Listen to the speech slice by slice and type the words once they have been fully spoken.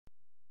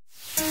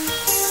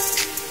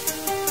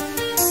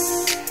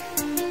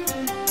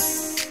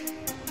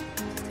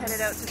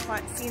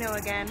Quatsino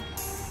again.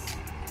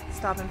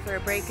 Stopping for a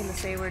break in the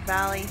Sayward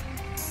Valley.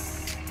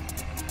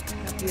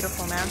 A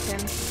beautiful mountain.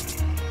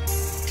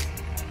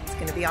 It's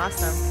gonna be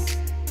awesome.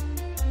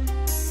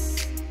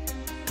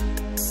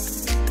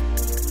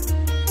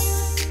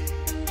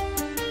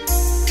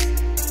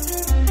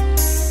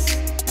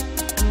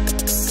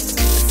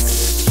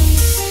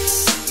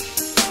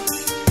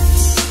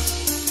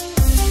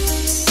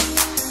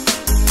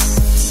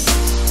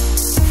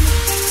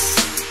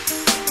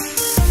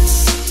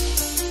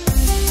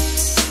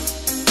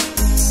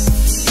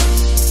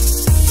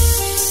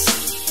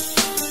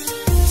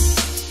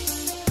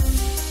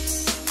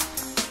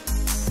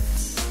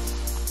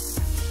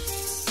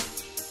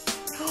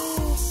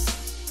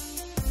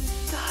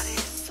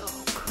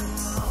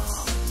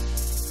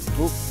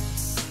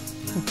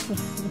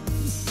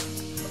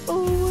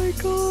 Oh my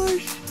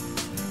gosh!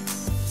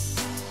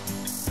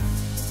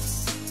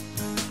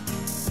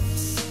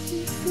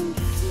 He's so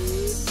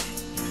cute.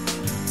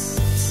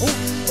 Oh.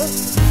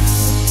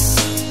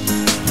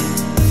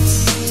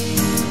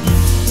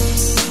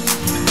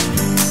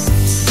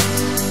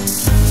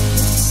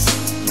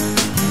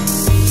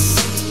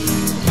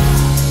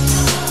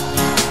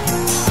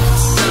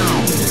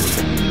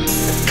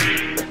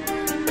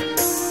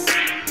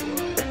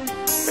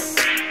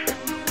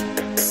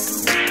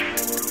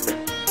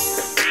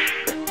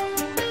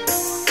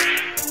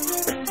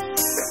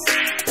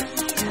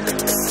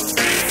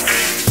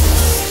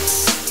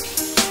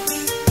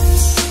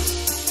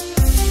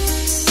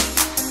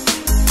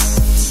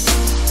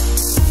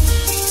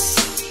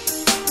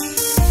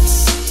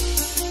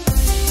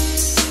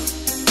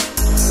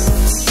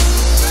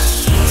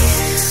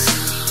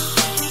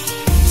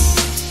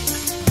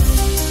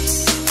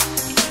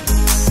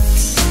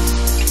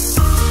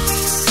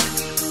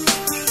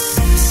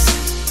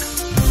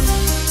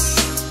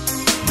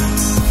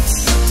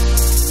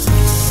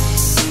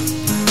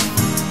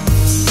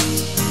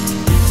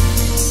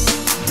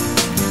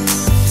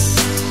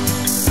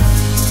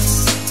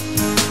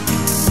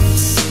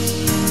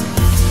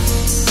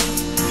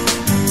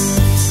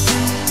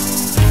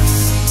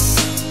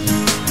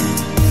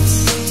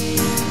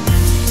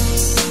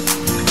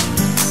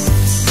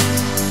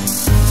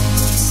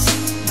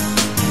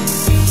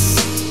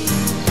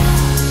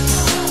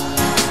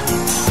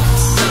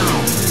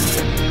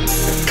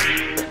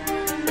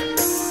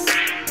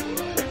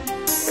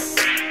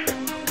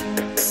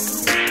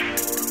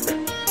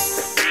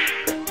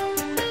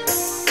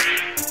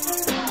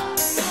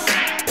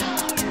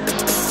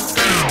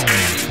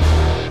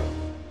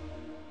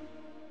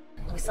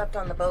 Slept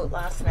on the boat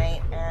last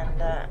night,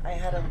 and I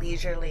had a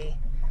leisurely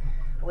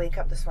wake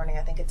up this morning.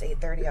 I think it's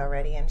 8:30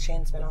 already, and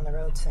Shane's been on the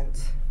road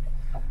since,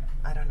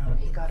 I don't know,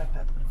 he got up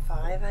at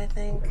 5, I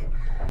think.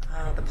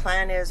 The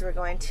plan is we're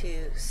going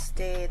to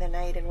stay the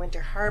night in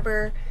Winter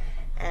Harbour,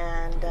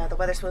 and the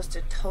weather's supposed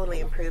to totally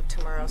improve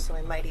tomorrow, so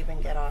we might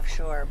even get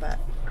offshore. But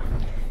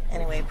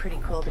anyway, pretty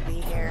cool to be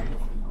here.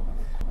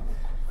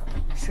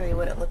 I'll show you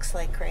what it looks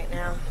like right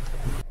now.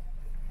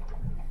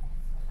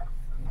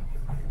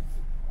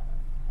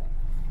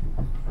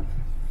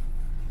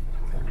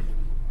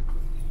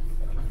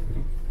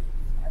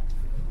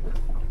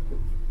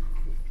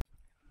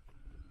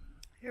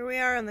 Here we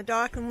are on the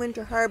dock in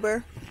Winter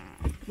Harbour.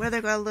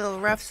 Weather got a little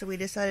rough, so we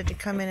decided to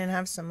come in and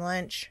have some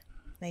lunch.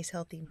 Nice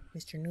healthy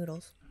Mr.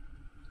 Noodles.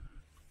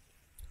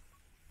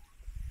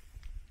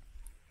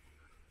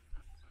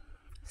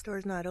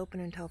 Store's not open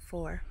until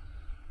 4.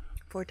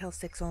 4 till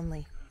 6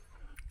 only.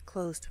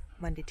 Closed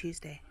Monday,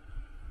 Tuesday.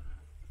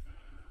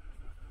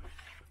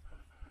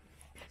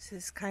 This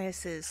is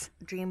Caius's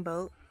dream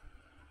boat.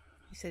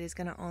 He said he's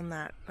going to own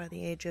that by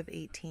the age of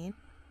 18.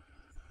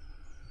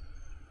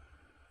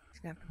 He's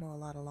going to have to mow a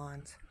lot of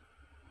lawns.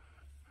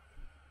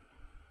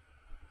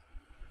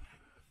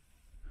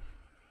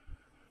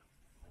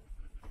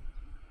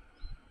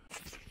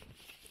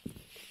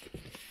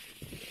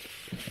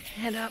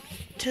 Head up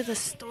to the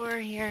store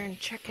here and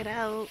check it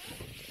out.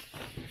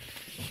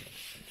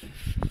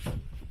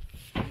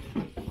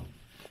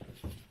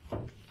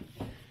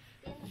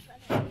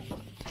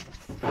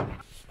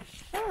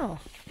 Oh,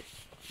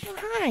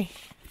 hi.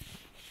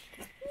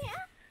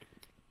 Yeah.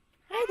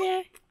 Hi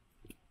there.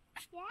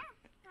 Yeah.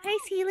 Hi,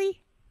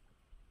 Sealy.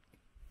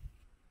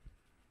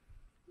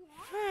 Yeah.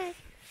 Hi.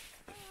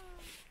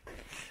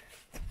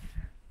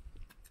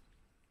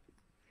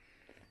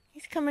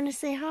 He's coming to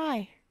say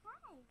hi.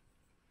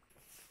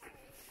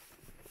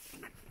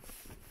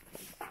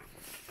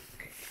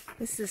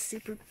 This is a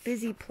super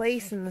busy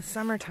place in the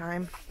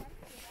summertime.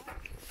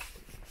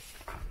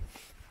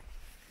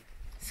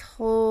 This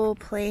whole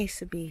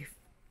place would be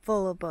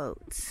full of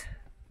boats.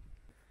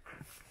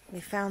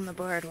 We found the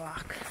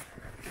boardwalk.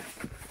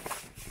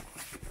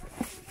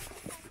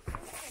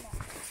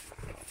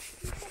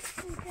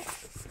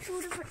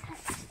 Two different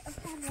types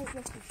of cameras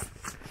with you.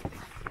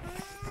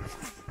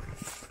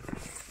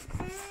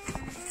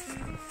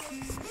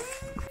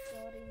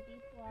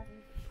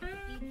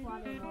 Deep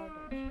water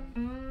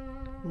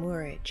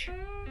Moorage.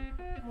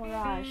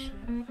 Mirage.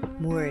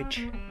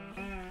 Moorage.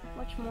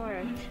 What's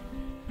more?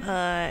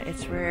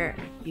 It's where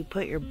you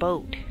put your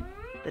boat,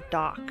 the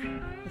dock.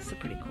 It's a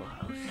pretty cool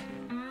house.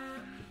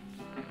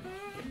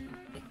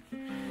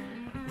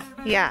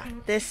 Yeah,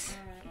 this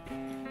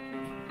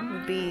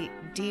would be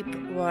deep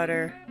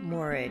water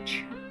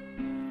moorage.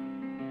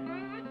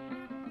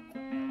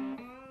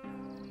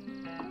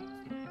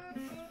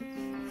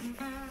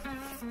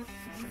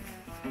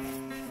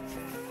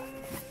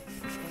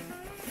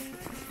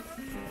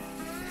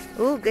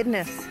 Oh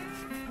goodness,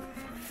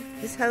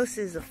 this house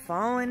is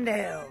falling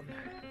down.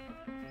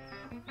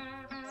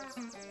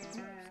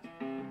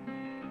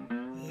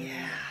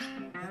 Yeah,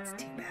 that's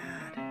too bad.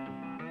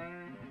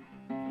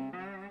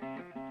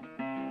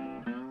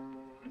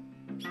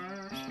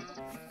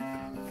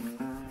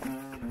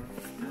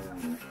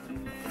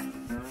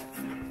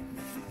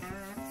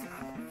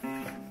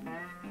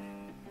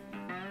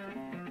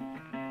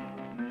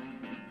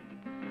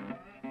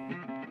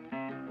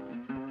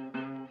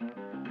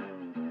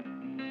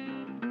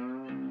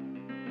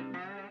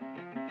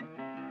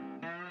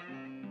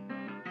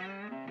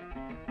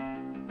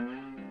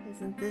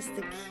 Isn't this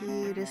the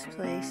cutest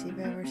place you've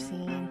ever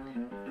seen?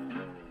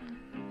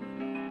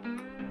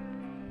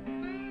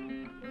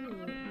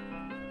 Ooh.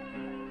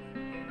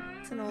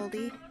 It's an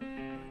oldie.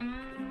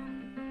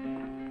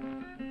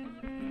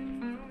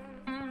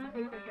 Oh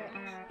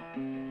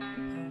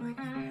my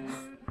goodness.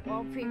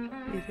 Wallpaper.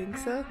 You think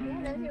so?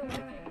 Yeah, those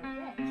are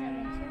wallpaper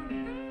bricks.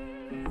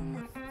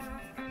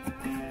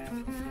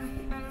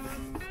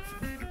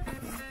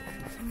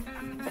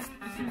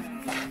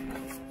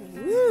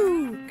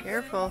 Woo!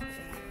 Careful.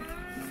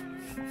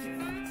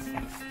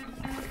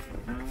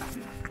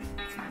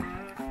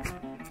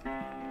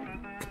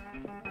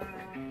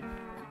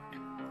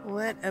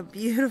 What a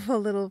beautiful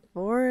little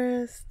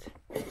forest.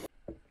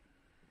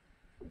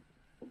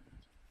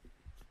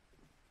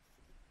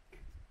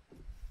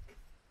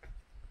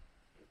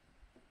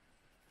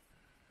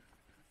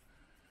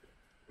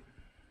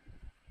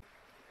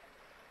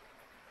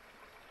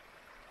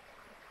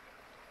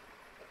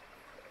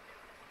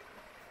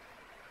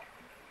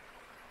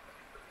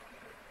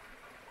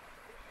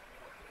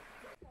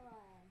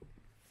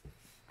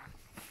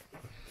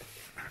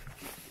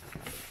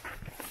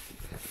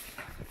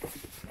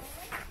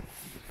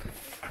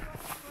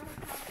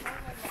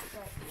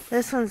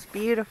 This one's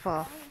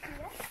beautiful.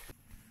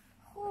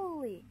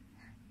 Holy.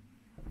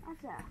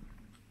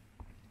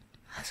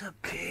 That's a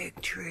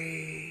big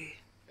tree.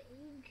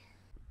 Big.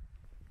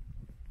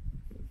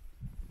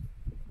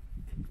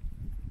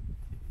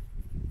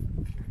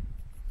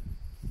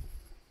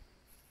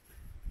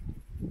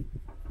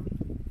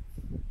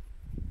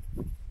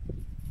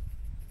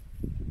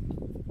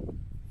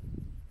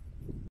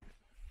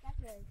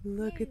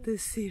 Look at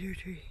this cedar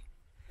tree.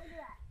 Look at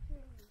that tree.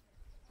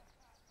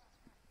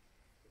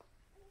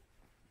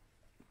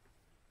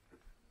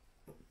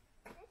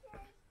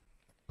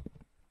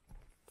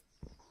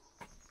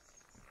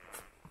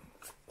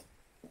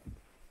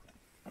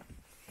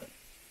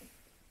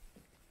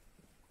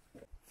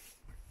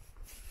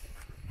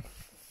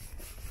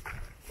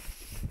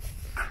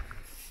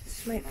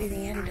 This might be the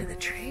end of the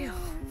trail.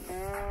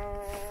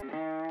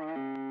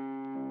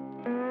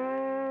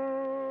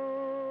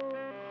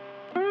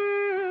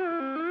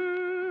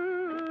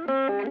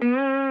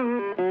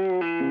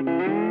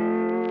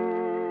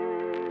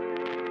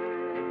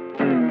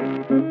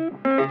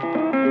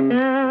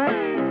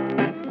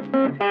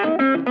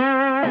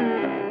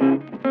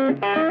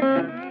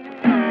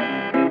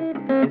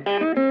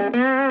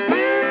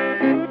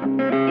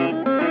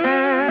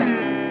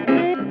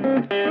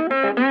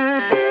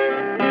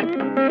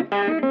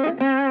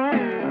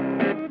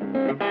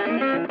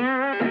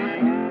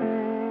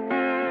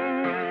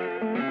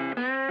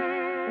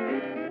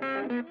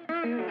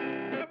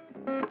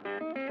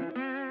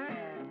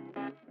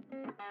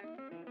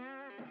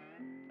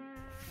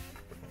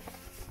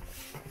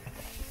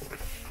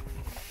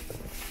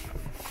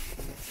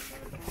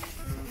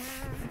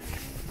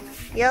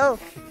 Yo.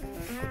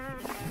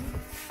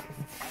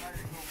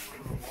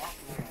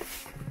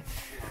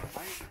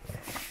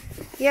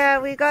 Yeah,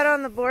 we got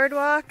on the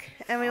boardwalk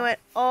and we went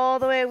all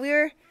the way.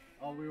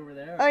 Oh, we were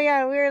there? Oh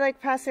yeah, we were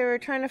like past there. We were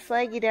trying to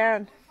flag you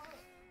down.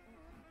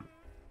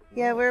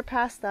 Yeah, we were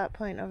past that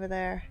point over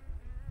there.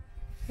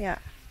 Yeah.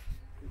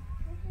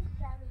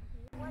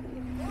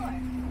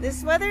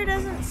 This weather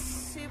doesn't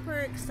super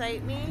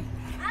excite me.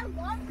 I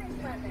love this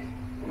weather.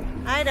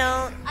 I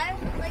don't. I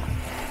like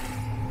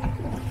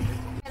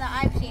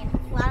that I've seen.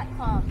 Flat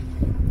calm.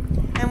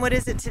 And what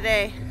is it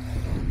today?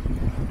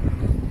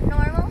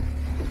 Normal.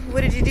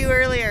 What did you do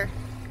earlier?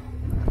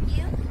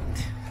 You?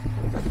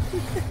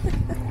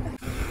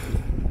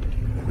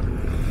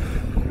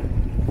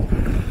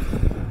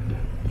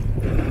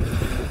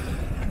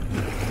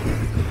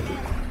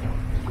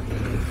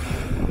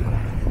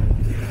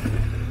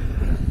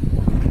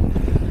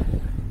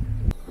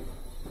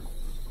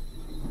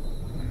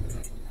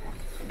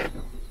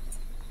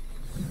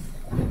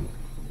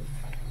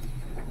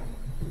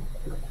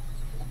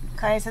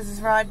 Kais has his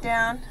rod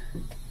down.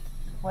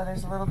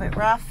 Weather's a little bit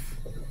rough.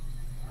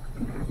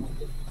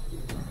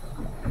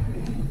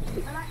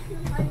 I'm at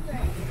 200.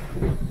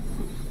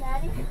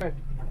 Daddy?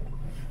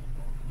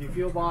 If you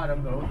feel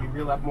bottom though, you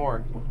reel up more.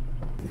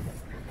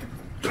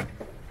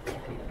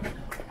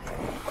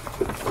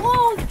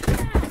 Whoa!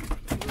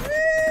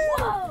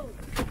 Whoa!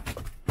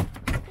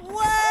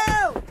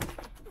 Whoa!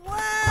 Whoa!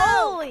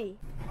 Holy!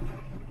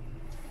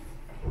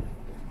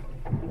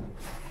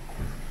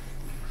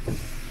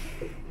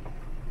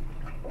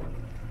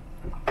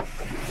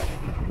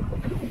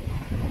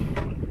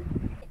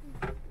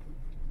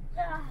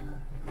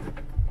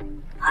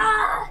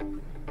 Ah!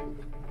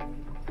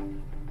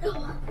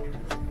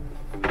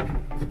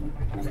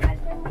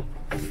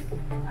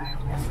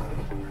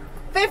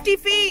 50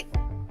 feet!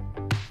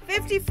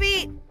 50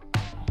 feet!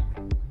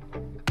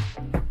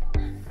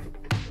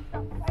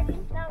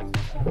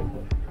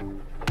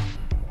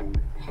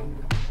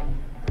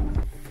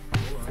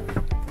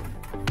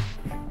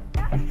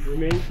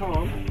 Remain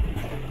calm.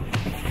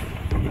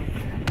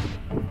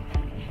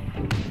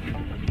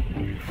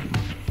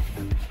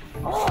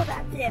 Oh,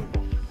 that's him.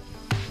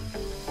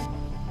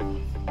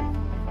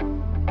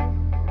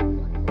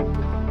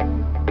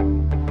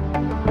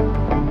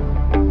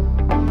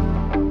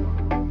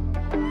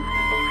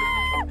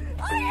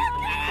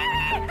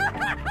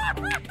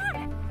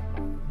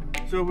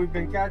 So we've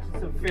been catching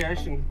some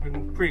fish and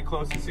been pretty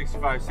close to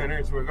 65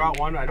 centimeters. So we got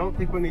one. I don't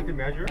think we need to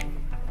measure.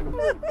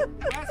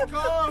 West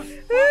Coast!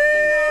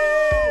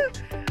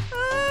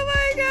 Oh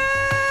my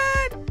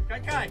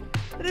god! Kai.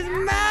 It is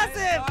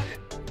massive! Got it.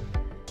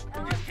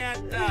 You just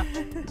can't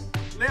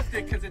lift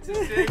it because it's the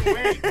same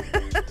weight.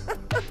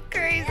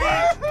 Crazy!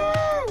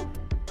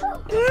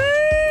 Woo!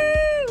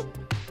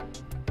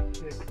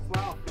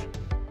 Wow.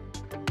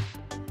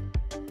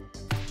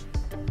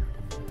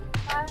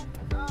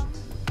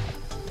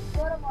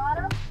 Go to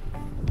bottom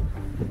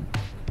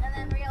and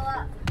then reel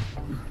up.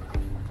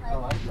 I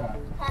like that.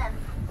 10.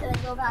 Then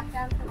go back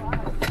down to the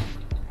bottom.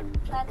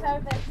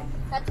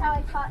 That's how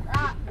I caught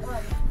that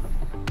one.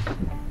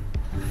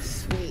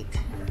 Sweet.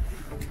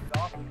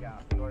 Off the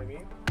gas, you know what I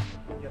mean?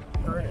 You have to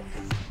turn it.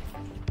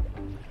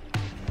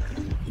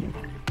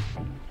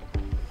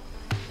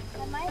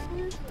 I might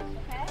lose this,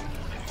 okay?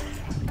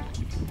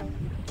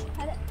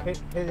 Hit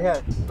it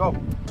head. Go.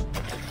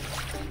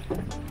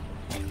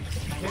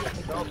 Hit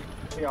it. Go.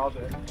 Here, I'll do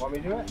it. Want me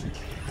to do it?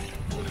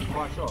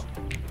 Watch off.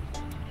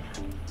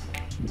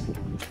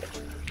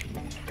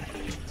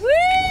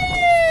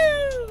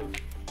 Woo!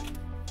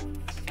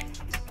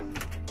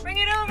 Bring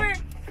it over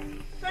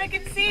so I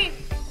can see.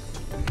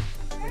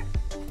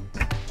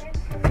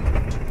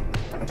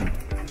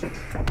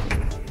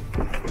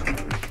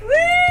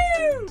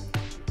 Woo!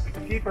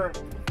 Keep her.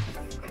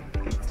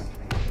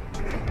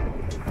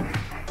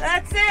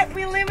 That's it.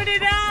 We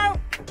limited out.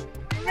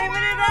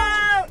 Limited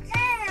out.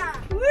 Yeah!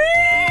 Woo!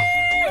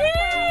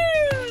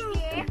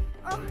 Yeah.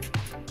 Oh,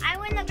 I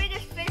win the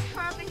biggest fish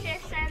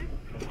competition.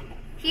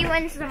 He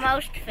wins the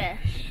most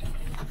fish.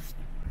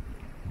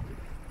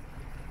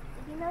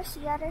 You know,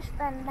 sea otters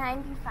spend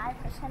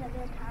 95% of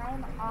their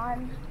time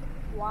on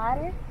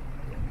water,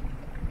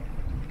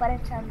 but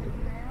it's a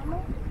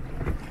mammal.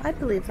 I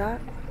believe that.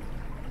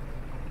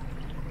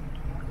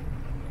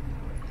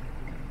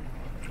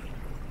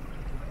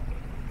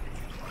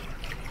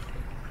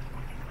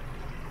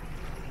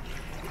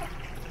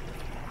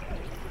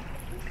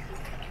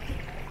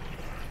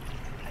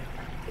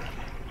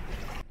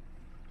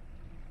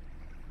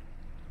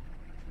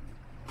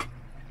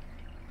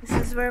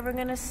 This is where we're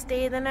gonna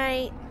stay the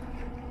night.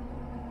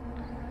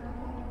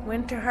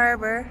 Winter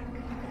Harbour.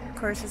 Of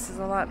course, this is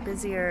a lot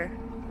busier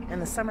in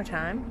the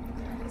summertime,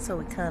 so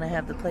we kind of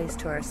have the place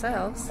to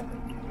ourselves.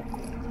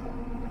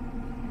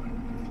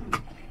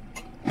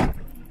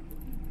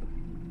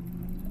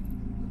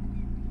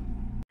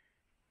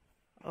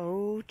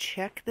 Oh,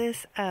 check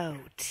this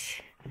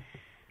out.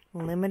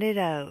 Limited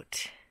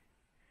out.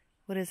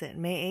 What is it,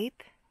 May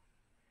 8th?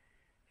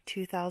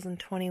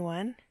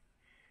 2021?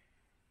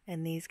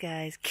 And these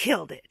guys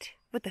killed it.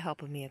 With the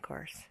help of me, of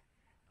course.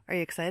 Are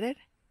you excited?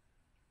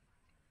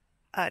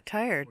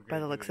 Tired by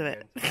the looks of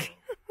it.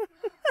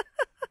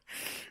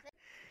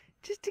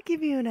 Just to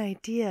give you an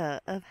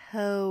idea of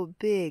how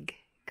big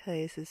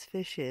Caius's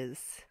fish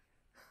is.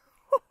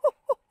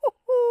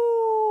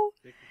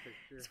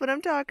 That's what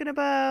I'm talking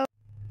about.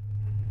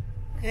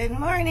 Good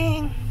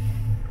morning.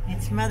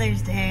 It's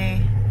Mother's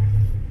Day.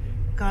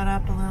 Got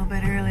up a little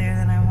bit earlier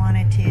than I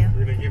wanted to.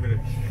 We're gonna give it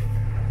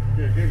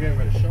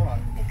a shot.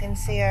 You can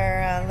see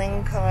our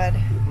Ling Cod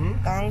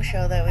gong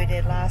show that we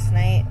did last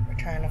night. We're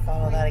trying to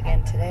follow that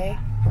again today.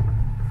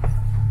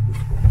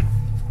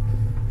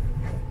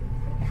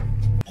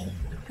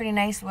 Pretty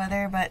nice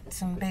weather, but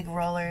some big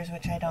rollers,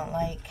 which I don't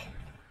like.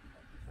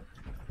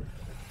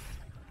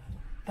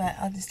 But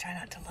I'll just try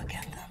not to look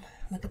at them.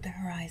 Look at the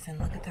horizon,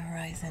 look at the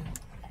horizon.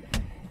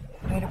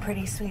 We had a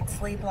pretty sweet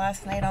sleep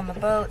last night on the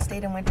boat,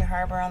 stayed in Winter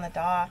Harbour on the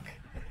dock.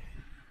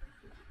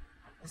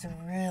 It was a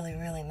really,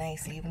 really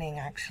nice evening,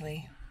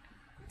 actually.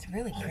 It's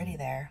really pretty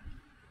there.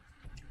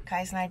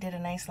 Kais and I did a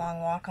nice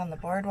long walk on the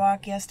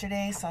boardwalk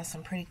yesterday, saw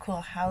some pretty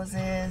cool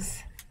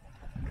houses.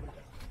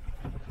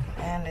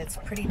 And it's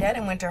pretty dead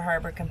in Winter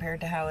Harbour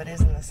compared to how it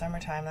is in the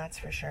summertime, that's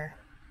for sure.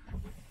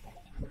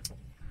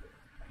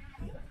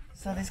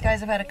 So these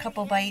guys have had a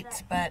couple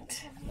bites,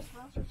 but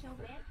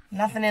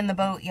nothing in the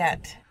boat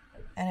yet.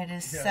 And it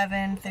is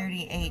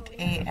 7:38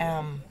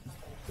 a.m.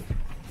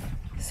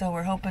 So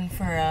we're hoping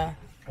for a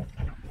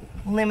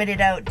limited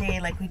out day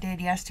like we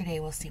did yesterday.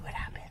 We'll see what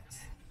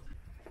happens.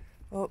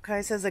 Oh, Kai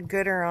says a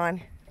gooder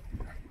on.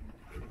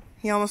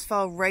 He almost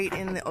fell right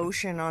in the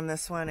ocean on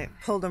this one. It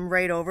pulled him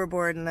right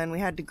overboard, and then we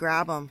had to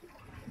grab him.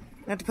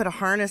 We have to put a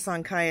harness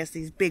on Caius,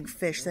 these big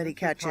fish that he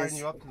catches. Tying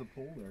you up to the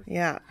pole there.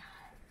 Yeah.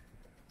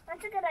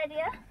 That's a good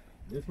idea.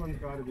 This one's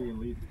got to be at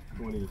least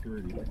 20 or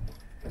 30.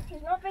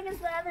 He's not big as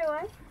the other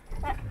one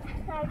that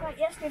I got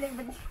yesterday,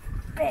 but it's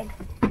big.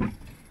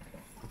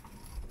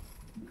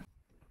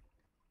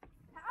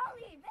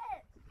 Holy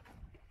bit!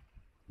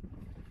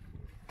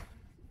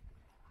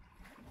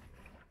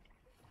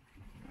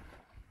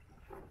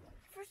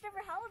 First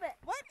ever halibut.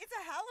 What? It's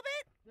a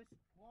halibut? Just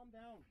calm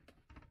down.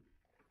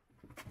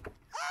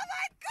 Oh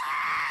my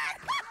god!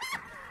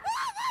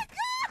 Oh my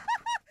god!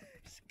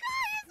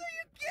 Caius, are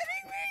you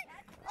kidding me?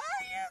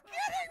 Are you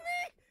kidding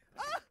me?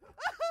 Oh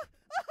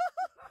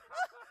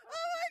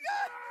my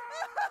god!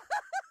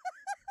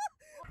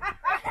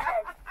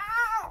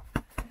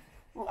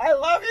 I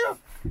love you!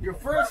 Your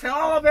first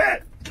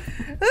halibut!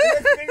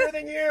 It's bigger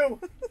than you!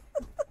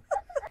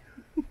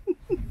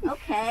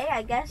 Okay,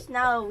 I guess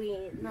now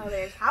we know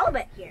there's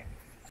halibut here.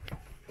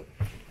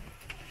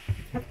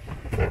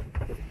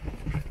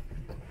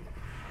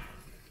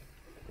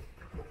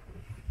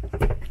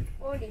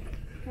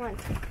 One.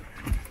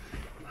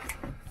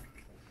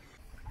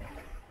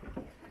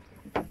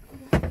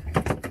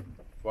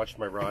 Watch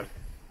my rod.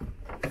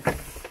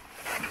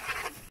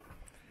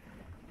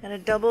 Got a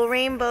double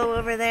rainbow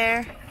over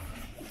there.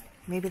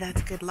 Maybe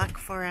that's good luck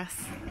for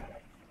us.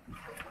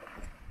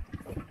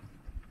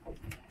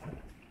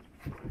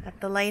 At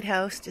the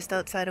lighthouse just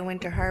outside of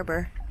Winter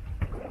Harbour.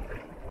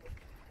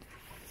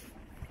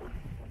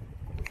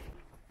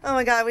 Oh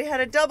my god, we had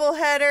a double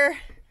header.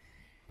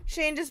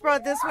 Shane just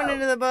brought this one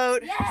into the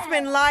boat. Yeah. It's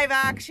been live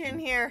action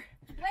here.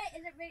 Wait,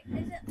 is it big?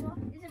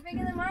 Is it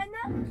bigger than mine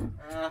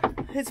though?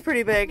 It's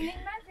pretty big. Big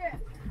measure.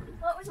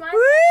 What was mine?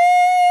 Woohoo!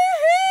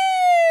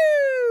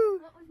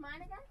 What was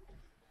mine again?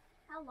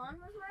 How long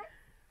was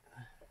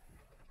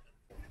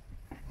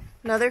mine?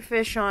 Another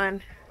fish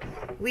on.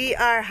 We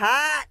are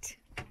hot.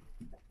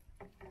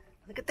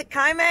 Look at the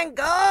Cayman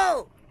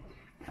go.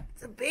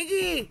 It's a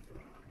biggie.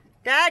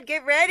 Dad,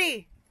 get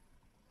ready.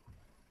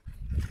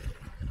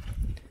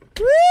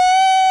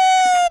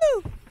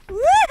 Woo!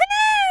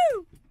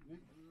 Woohoo!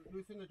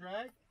 Loosen the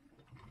drag.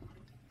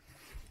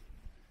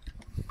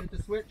 Hit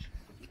the switch.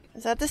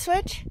 Is that the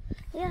switch?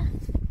 Yeah.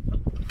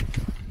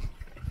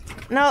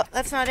 No,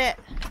 that's not it.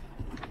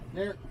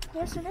 There.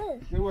 Yes, it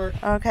is. Good work.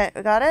 Okay,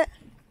 we got it?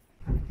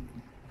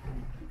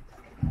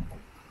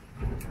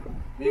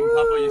 Me and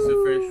Papa used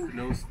to fish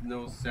with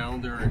no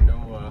sounder and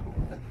no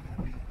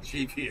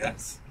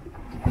GPS.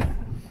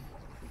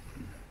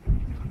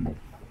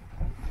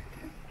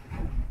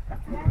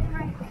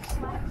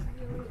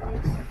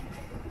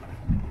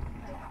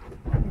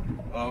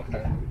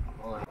 Okay.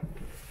 Hold on.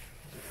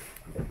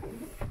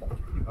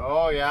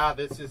 Oh yeah,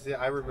 this is it.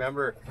 I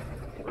remember.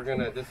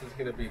 This is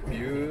gonna be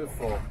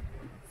beautiful.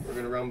 We're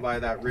gonna run by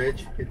that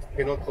ridge, hit the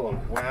pinnacle, and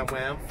wham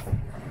wham.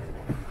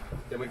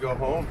 Then we go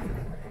home.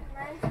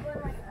 Mine's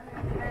going like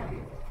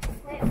underground.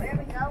 Wait, where are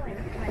we going?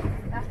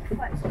 Like back to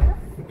Quatsino?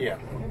 Yeah.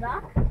 The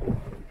dock?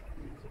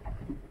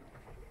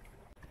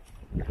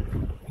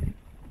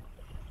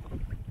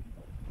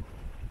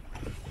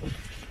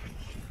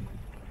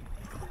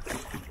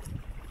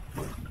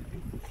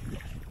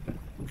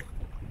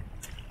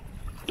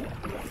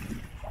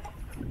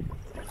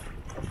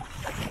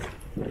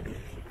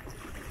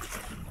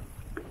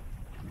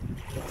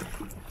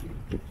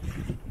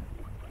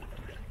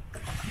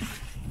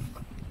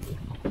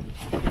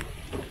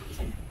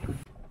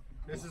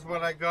 This is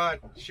what I got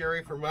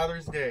Sherry for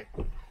Mother's Day.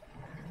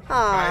 Aww.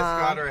 Guys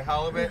got her a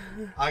halibut.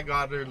 I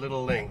got her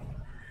little Ling.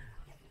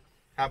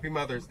 Happy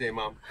Mother's Day,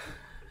 Mom.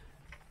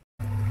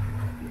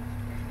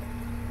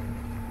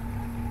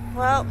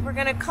 Well, we're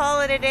gonna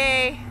call it a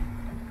day.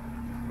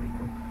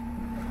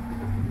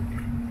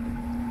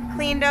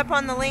 Cleaned up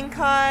on the Ling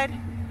Cod.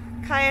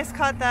 Caius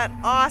caught that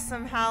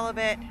awesome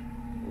halibut.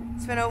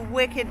 It's been a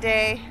wicked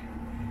day.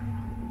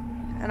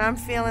 And I'm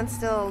feeling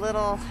still a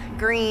little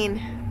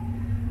green.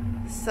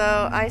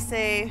 So I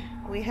say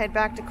we head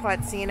back to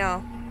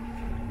Quatsino.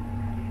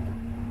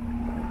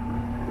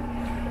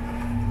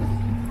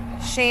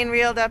 Shane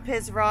reeled up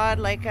his rod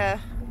like an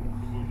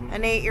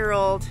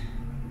 8-year-old,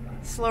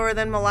 slower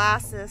than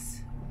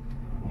molasses,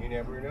 You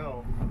never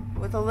know.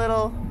 with a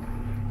little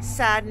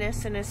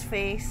sadness in his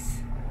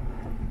face.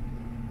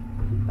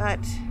 But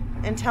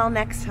until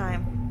next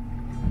time.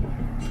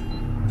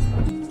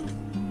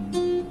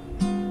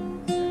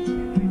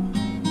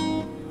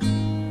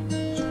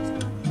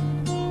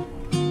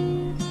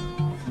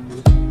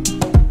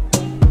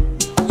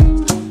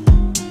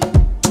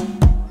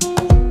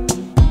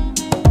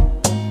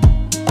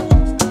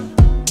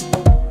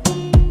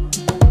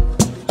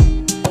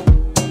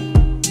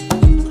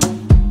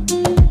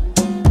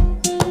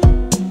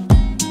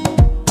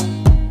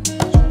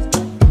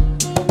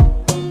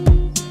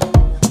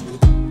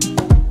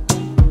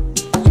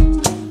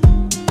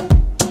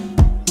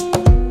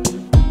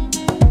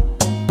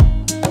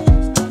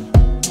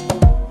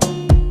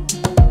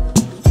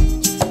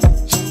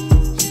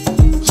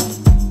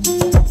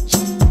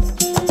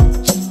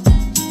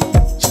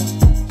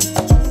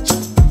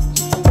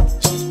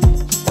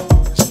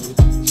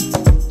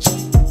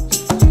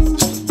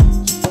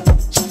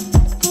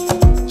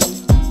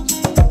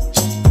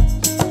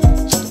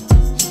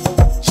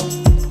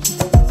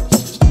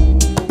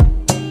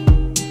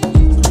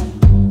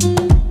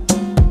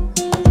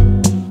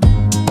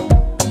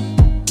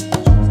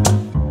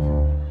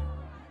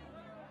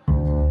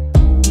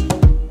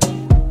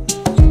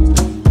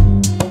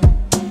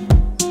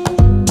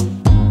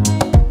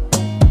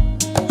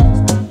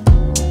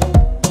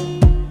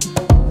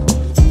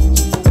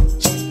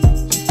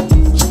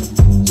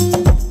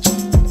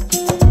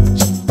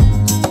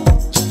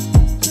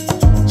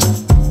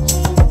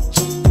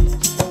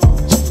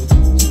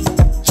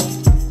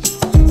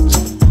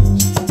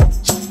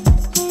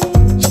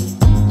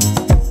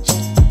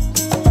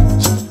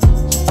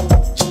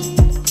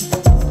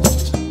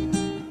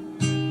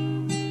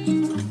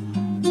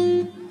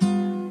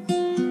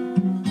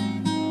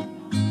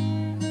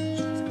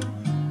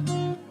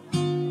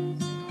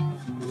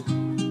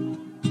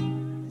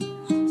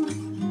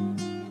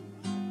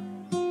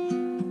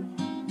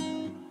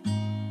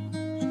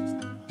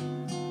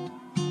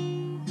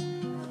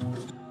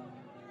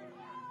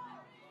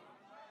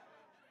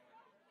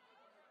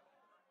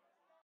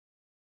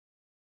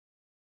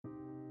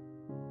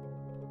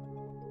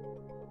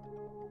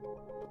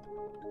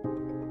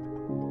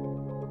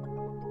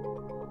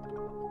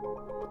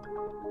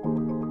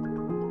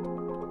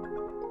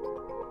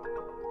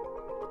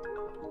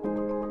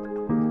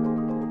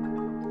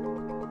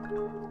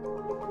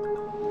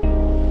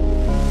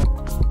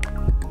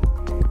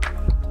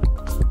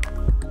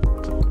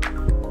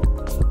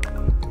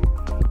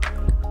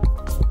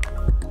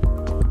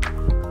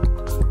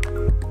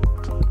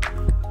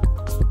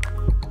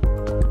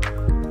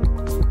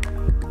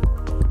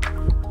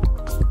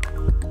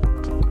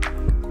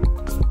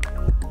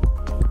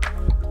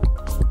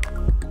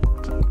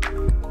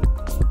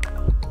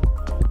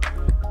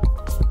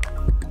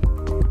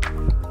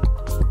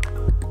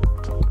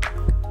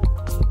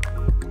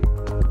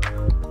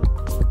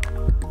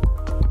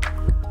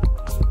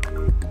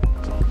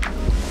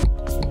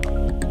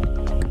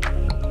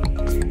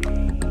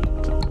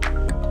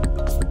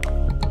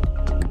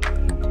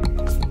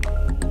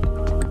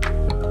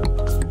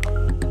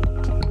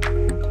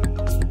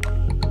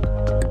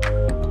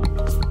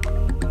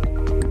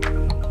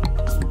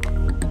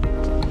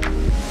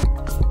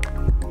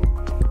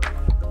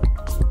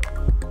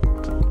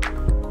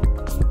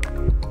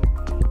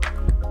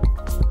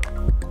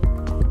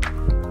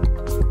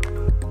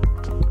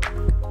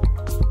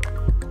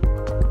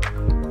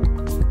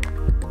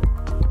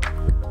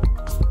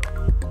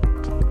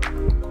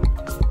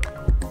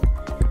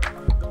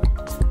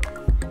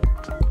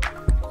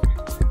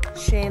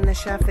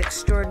 chef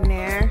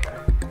extraordinaire,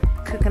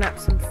 cooking up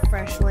some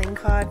fresh ling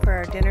cod for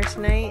our dinner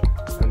tonight.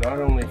 I not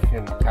only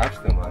can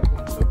catch them, I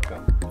can cook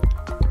them.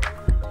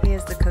 He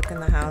is the cook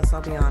in the house,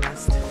 I'll be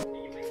honest.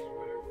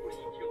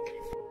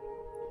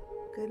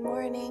 Good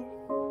morning.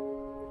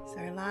 It's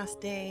our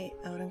last day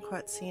out in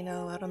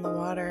Quatsino, out on the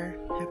water.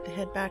 Have to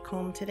head back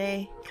home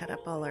today, cut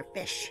up all our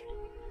fish.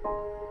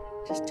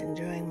 Just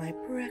enjoying my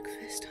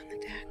breakfast on the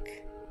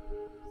deck.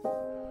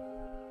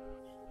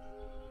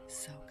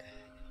 So good.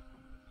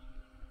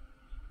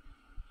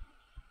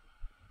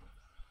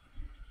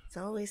 It's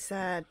always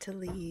sad to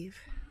leave.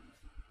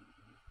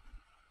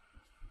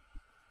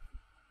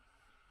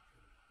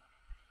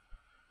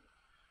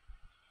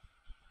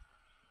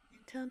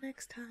 Until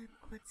next time,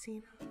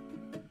 Quatsino.